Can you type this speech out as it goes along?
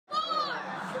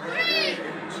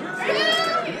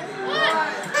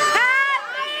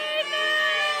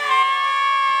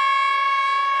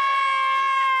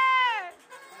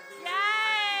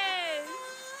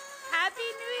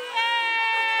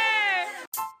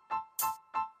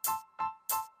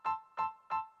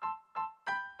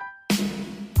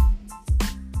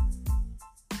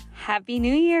Happy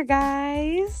New Year,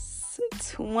 guys.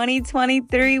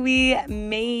 2023, we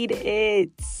made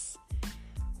it.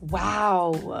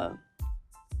 Wow.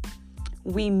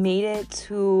 We made it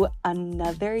to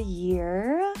another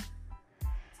year.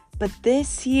 But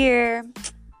this year,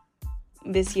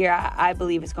 I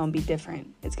believe it's going to be different.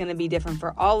 It's going to be different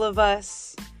for all of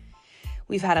us.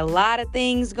 We've had a lot of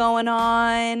things going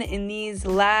on in these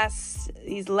last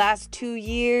 2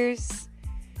 years.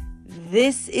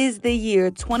 This is the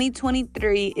year,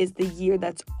 2023 is the year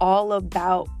that's all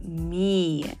about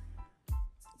me.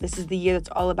 This is the year that's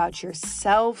all about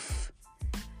yourself,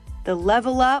 the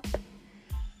level up,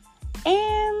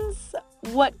 and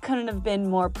what couldn't have been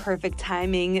more perfect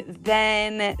timing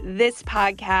than this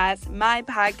podcast, my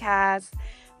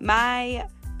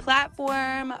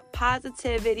platform,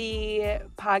 positivity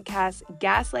podcast,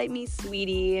 Gaslight Me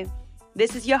Sweetie.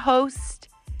 This is your host,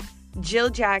 Jill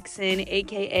Jackson,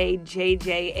 aka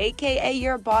JJ, aka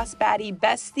your boss baddie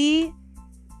bestie.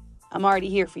 I'm already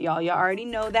here for y'all. Y'all already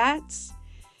know that.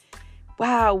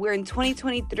 Wow, we're in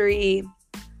 2023.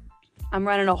 I'm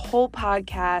running a whole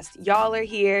podcast. Y'all are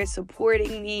here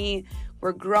supporting me.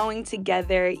 We're growing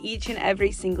together each and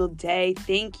every single day.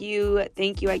 Thank you.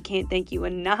 Thank you. I can't thank you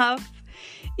enough.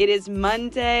 It is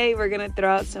Monday. We're going to throw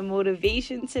out some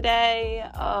motivation today.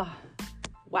 Oh,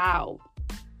 wow.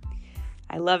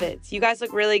 I love it. You guys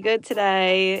look really good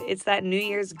today. It's that New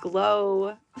Year's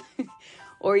glow.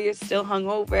 Or you're still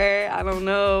hungover. I don't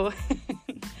know.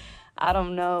 I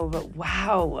don't know. But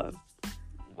wow.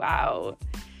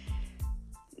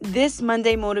 This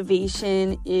Monday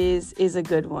motivation is a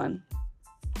good one.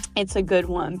 It's a good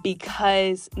one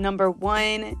because, number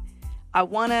one, I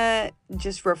want to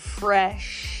just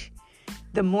refresh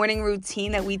the morning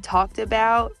routine that we talked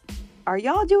about. Are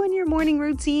y'all doing your morning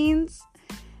routines?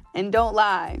 And don't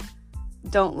lie.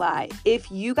 If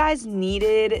you guys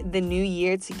needed the new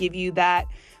year to give you that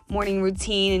morning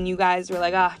routine and you guys were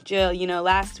like, Jill,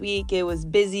 last week it was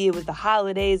busy, it was the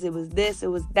holidays, it was this, it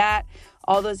was that,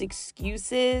 all those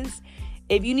excuses.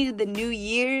 If you needed the new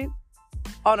year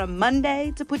on a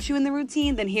Monday to put you in the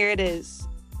routine, then here it is.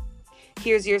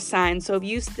 Here's your sign. So if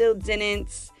you still did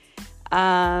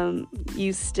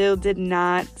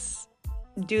not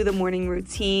do the morning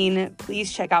routine,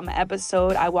 please check out my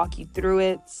episode. I walk you through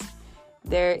it.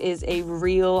 There is a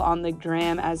reel on the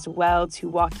gram as well to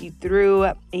walk you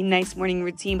through a nice morning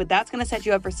routine, but that's going to set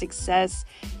you up for success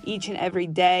each and every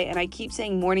day. And I keep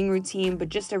saying morning routine, but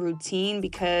just a routine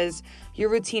because your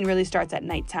routine really starts at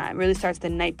nighttime, really starts the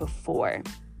night before.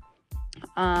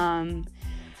 But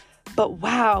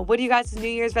wow, what are you guys' New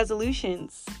Year's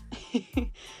resolutions?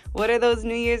 What are those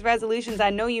New Year's resolutions? I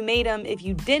know you made them. If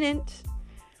you didn't,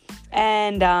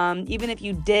 and even if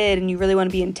you did and you really want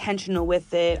to be intentional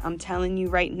with it, I'm telling you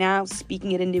right now,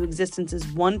 speaking it into existence is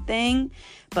one thing,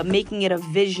 but making it a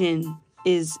vision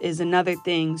is another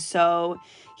thing. So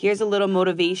here's a little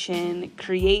motivation.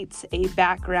 Create a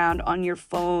background on your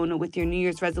phone with your New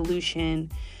Year's resolution.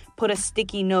 Put a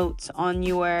sticky note on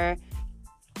your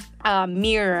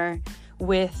mirror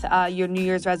with your New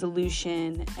Year's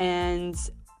resolution and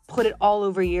put it all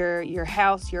over your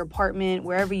house, your apartment,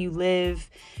 wherever you live,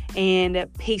 and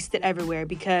paste it everywhere.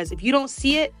 Because if you don't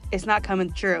see it, it's not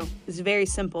coming true. It's very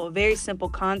simple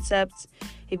concept.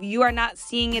 If you are not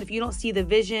seeing it, if you don't see the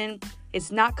vision,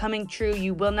 it's not coming true.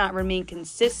 You will not remain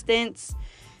consistent.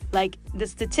 Like the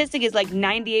statistic is like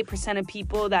 98% of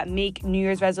people that make New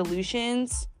Year's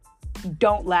resolutions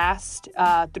don't last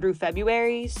through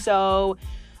February. So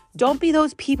don't be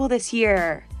those people this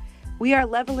year. We are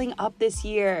leveling up this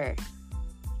year.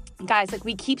 Guys, like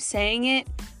we keep saying it,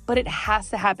 but it has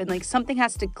to happen. Like something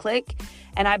has to click.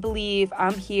 And I believe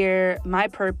I'm here. My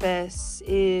purpose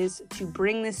is to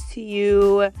bring this to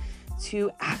you, to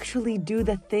actually do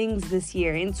the things this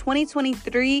year. In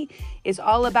 2023 is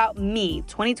all about me.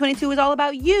 2022 is all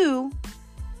about you,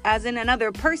 as in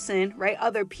another person, right?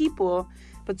 Other people.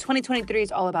 But 2023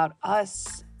 is all about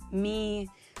us, me.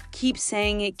 Keep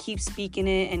saying it, keep speaking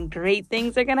it, and great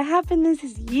things are going to happen this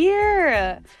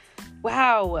year.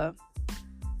 Wow.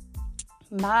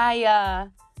 My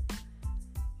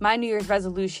New Year's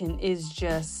resolution is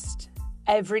just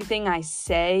everything I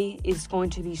say is going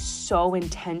to be so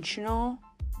intentional.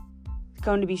 It's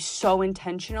going to be so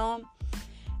intentional.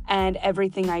 And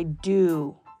everything I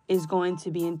do is going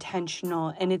to be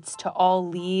intentional, and it's to all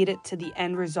lead to the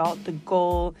end result, the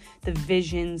goal, the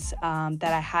visions that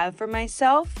I have for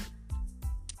myself.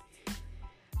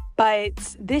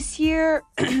 But this year,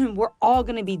 we're all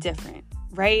going to be different,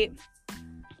 right?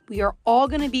 We are all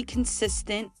going to be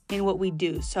consistent in what we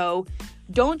do. So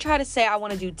don't try to say, I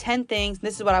want to do 10 things.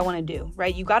 This is what I want to do,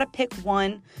 right? You got to pick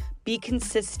one, be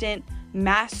consistent,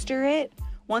 master it.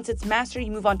 Once it's mastered,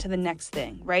 you move on to the next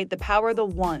thing, right? The power of the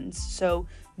ones. So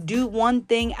do one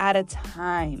thing at a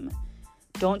time.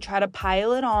 Don't try to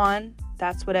pile it on.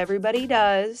 That's what everybody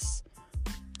does.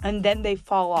 And then they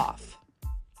fall off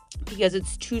because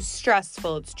it's too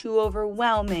stressful. It's too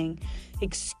overwhelming.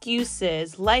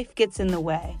 Excuses. Life gets in the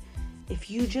way. If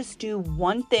you just do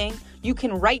one thing, you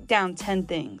can write down 10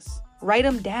 things. Write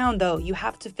them down, though. You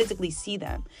have to physically see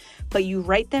them. But you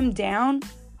write them down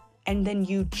and then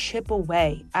you chip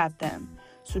away at them.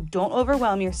 So don't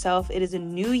overwhelm yourself. It is a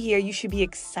new year. You should be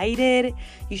excited.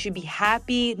 You should be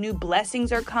happy. New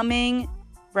blessings are coming,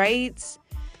 right?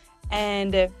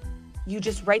 And you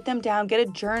just write them down. Get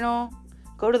a journal.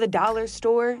 Go to the dollar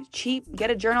store. Cheap. Get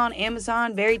a journal on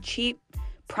Amazon. Very cheap.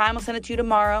 Prime will send it to you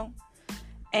tomorrow.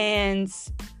 And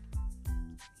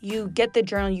you get the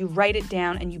journal, you write it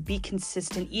down, and you be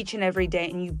consistent each and every day,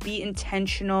 and you be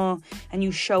intentional, and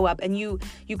you show up, and you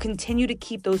continue to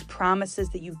keep those promises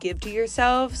that you give to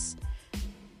yourselves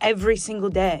every single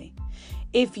day.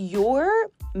 If you're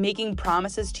making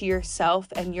promises to yourself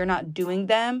and you're not doing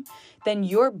them, then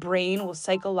your brain will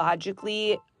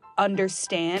psychologically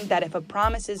understand that if a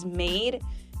promise is made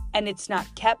and it's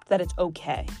not kept, that it's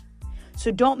okay. So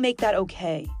don't make that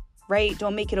okay. Right?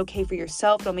 Don't make it okay for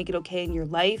yourself. Don't make it okay in your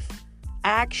life.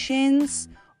 Actions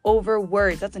over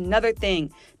words. That's another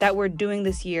thing that we're doing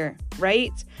this year,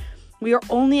 right? We are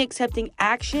only accepting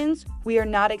actions. We are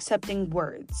not accepting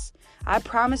words. I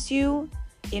promise you,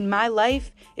 in my life,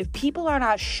 if people are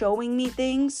not showing me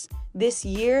things this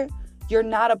year, you're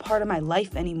not a part of my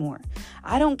life anymore.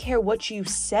 I don't care what you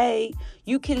say.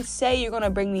 You can say you're going to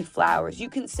bring me flowers. You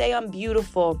can say I'm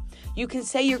beautiful. You can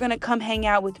say you're going to come hang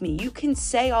out with me. You can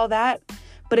say all that.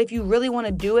 But if you really want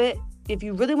to do it, if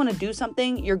you really want to do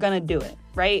something, you're going to do it,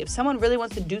 right? If someone really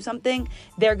wants to do something,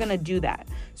 they're going to do that.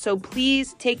 So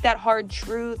please take that hard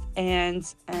truth and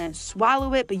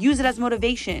swallow it, but use it as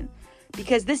motivation.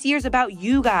 Because this year's about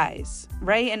you guys,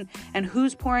 right? And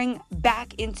who's pouring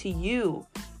back into you.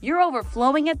 You're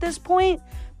overflowing at this point,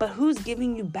 but who's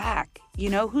giving you back? You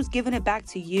know, who's giving it back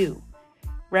to you,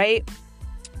 right?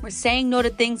 We're saying no to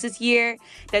things this year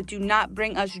that do not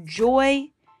bring us joy.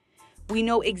 We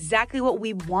know exactly what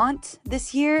we want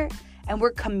this year, and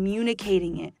we're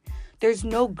communicating it. There's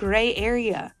no gray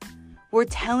area. We're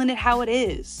telling it how it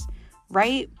is,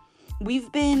 right?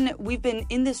 We've been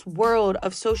in this world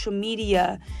of social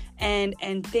media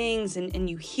and things, and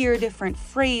you hear different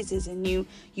phrases, and you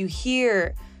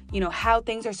hear, how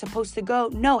things are supposed to go.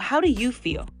 No, how do you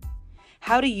feel?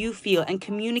 How do you feel? And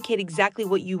communicate exactly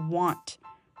what you want,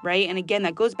 right? And again,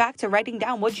 that goes back to writing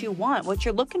down what you want, what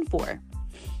you're looking for,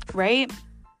 right?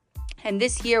 And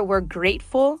this year, we're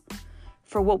grateful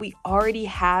for what we already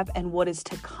have and what is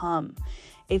to come.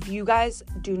 If you guys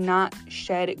do not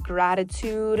shed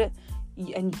gratitude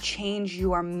and change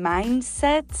your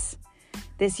mindset,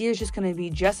 this year's just going to be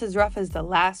just as rough as the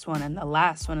last one and the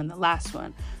last one and the last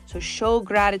one. So show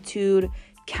gratitude,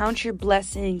 count your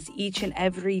blessings each and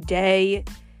every day,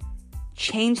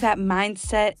 change that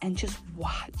mindset, and just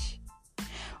watch.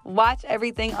 Watch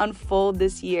everything unfold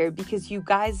this year because you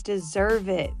guys deserve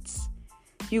it.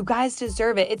 You guys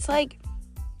deserve it. It's like,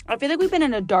 I feel like we've been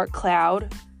in a dark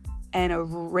cloud and a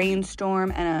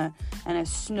rainstorm and a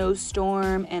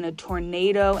snowstorm and a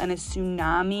tornado and a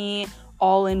tsunami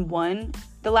all in one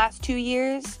the last 2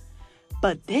 years.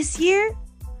 But this year,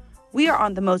 we are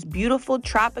on the most beautiful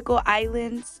tropical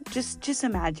islands. Just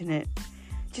imagine it.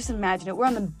 Just imagine it. We're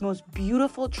on the most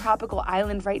beautiful tropical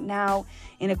island right now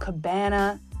in a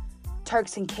cabana,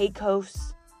 Turks and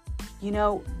Caicos,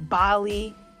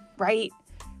 Bali, right?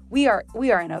 We are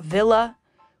in a villa.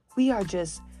 We are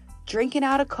just drinking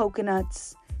out of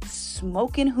coconuts,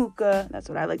 smoking hookah. That's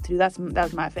what I like to do. That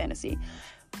was my fantasy.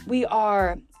 We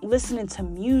are listening to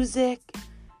music.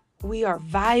 We are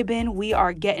vibing. We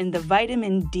are getting the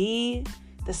vitamin D.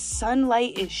 The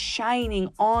sunlight is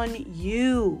shining on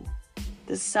you.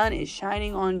 The sun is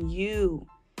shining on you.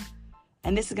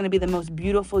 And this is going to be the most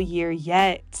beautiful year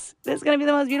yet. This is going to be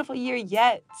the most beautiful year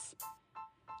yet.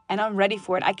 And I'm ready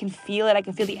for it. I can feel it. I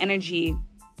can feel the energy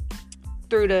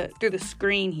through the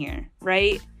screen here,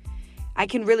 right? I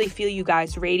can really feel you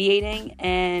guys radiating,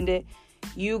 and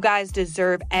you guys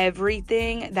deserve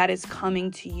everything that is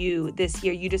coming to you this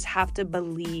year. You just have to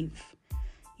believe.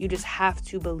 You just have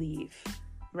to believe,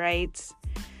 right?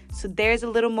 So there's a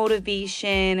little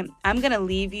motivation. I'm going to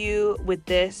leave you with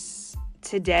this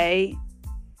today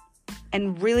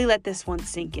and really let this one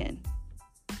sink in.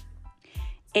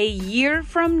 A year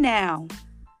from now,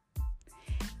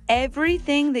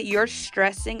 everything that you're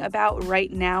stressing about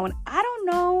right now, and I don't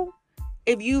know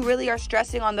if you really are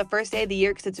stressing on the first day of the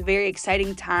year because it's a very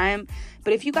exciting time,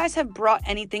 but if you guys have brought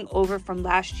anything over from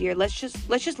last year, let's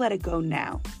just let it go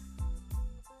now.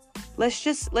 Let's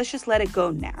just let it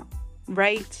go now,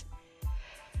 right?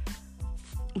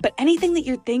 But anything that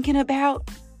you're thinking about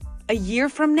a year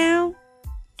from now,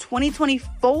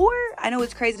 2024, I know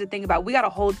it's crazy to think about. We got a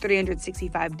whole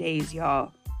 365 days,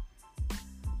 y'all.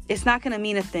 It's not going to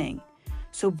mean a thing.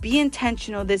 So be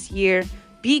intentional this year.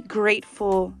 Be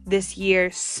grateful this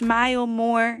year. Smile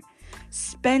more.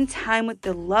 Spend time with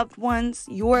the loved ones,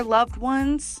 your loved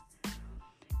ones.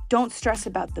 Don't stress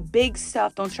about the big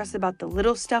stuff. Don't stress about the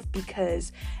little stuff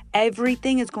because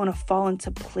everything is going to fall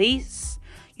into place.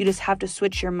 You just have to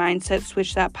switch your mindset,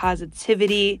 switch that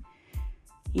positivity,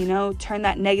 turn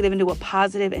that negative into a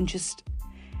positive and just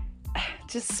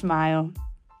smile.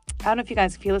 I don't know if you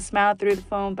guys feel a smile through the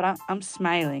phone, but I'm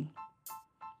smiling.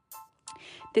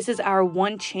 This is our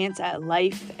one chance at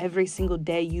life. Every single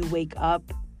day you wake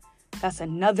up, that's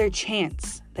another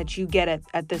chance that you get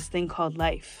at this thing called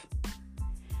life.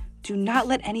 Do not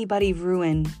let anybody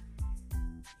ruin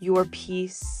your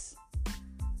peace,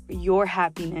 your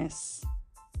happiness,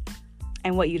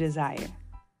 and what you desire.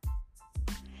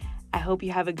 I hope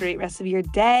you have a great rest of your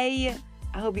day.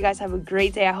 I hope you guys have a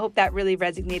great day. I hope that really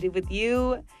resonated with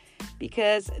you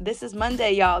because this is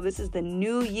Monday, y'all. This is the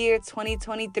new year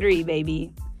 2023,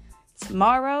 baby.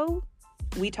 Tomorrow,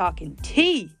 we talking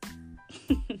tea.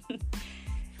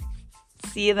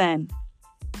 See you then.